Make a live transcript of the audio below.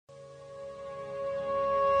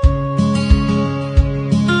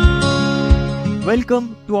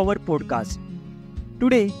Welcome to our podcast.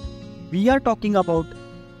 Today, we are talking about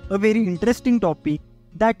a very interesting topic,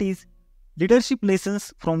 that is leadership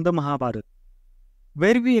lessons from the Mahabharata,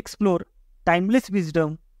 where we explore timeless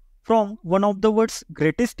wisdom from one of the world's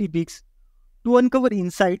greatest epics to uncover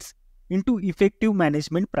insights into effective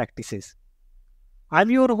management practices.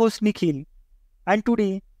 I'm your host Nikhil, and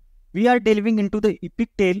today we are delving into the epic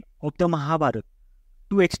tale of the Mahabharata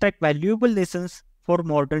to extract valuable lessons for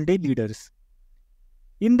modern day leaders.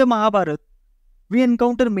 In the Mahabharata, we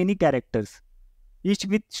encounter many characters, each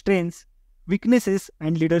with strengths, weaknesses,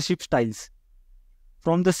 and leadership styles.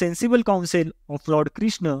 From the sensible counsel of Lord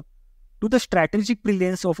Krishna to the strategic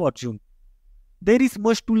brilliance of Arjun, there is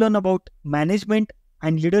much to learn about management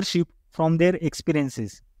and leadership from their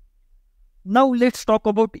experiences. Now let's talk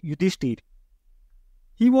about Yudhishthir.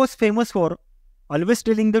 He was famous for always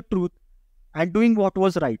telling the truth and doing what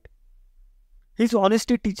was right. His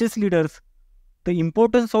honesty teaches leaders the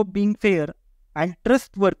importance of being fair and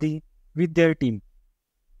trustworthy with their team.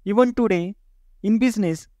 Even today, in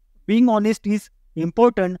business, being honest is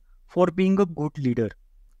important for being a good leader.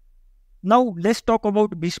 Now let's talk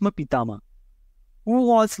about Bhishma Pitama, who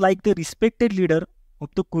was like the respected leader of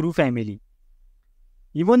the Kuru family.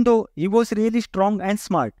 Even though he was really strong and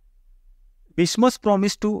smart, Bhishma's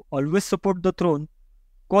promise to always support the throne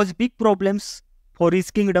caused big problems for his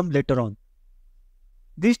kingdom later on.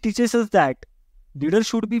 This teaches us that leaders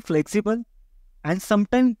should be flexible and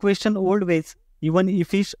sometimes question old ways even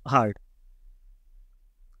if it's hard.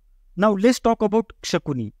 Now let's talk about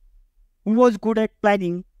Shakuni, who was good at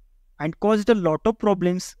planning and caused a lot of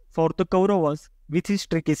problems for the Kauravas with his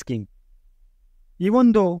tricky scheme.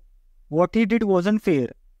 Even though what he did wasn't fair,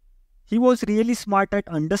 he was really smart at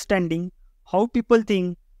understanding how people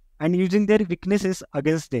think and using their weaknesses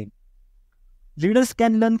against them. Leaders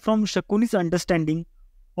can learn from Shakuni's understanding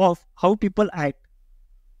of how people act,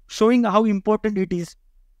 showing how important it is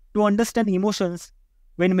to understand emotions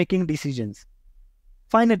when making decisions.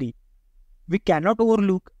 Finally, we cannot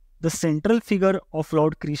overlook the central figure of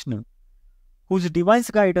Lord Krishna, whose divine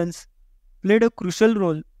guidance played a crucial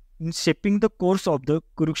role in shaping the course of the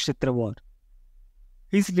Kurukshetra war.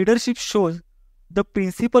 His leadership shows the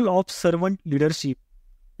principle of servant leadership,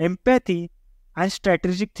 empathy, and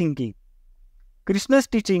strategic thinking. Krishna's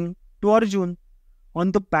teaching to Arjun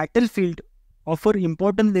on the battlefield offer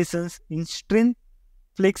important lessons in strength,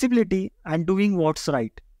 flexibility, and doing what's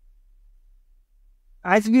right.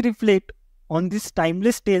 As we reflect on these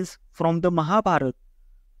timeless tales from the Mahabharata,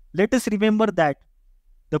 let us remember that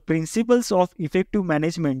the principles of effective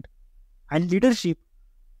management and leadership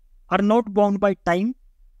are not bound by time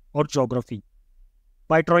or geography.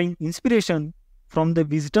 By drawing inspiration from the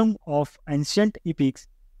wisdom of ancient epics,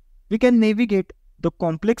 we can navigate the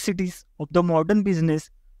complexities of the modern business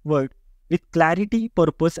world with clarity,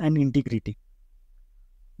 purpose, and integrity.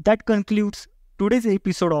 That concludes today's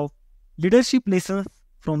episode of Leadership Lessons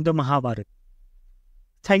from the Mahabharata.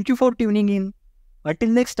 Thank you for tuning in. Until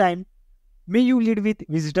next time, may you lead with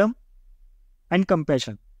wisdom and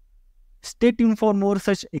compassion. Stay tuned for more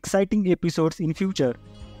such exciting episodes in future.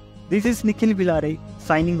 This is Nikhil Vilare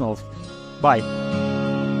signing off. Bye.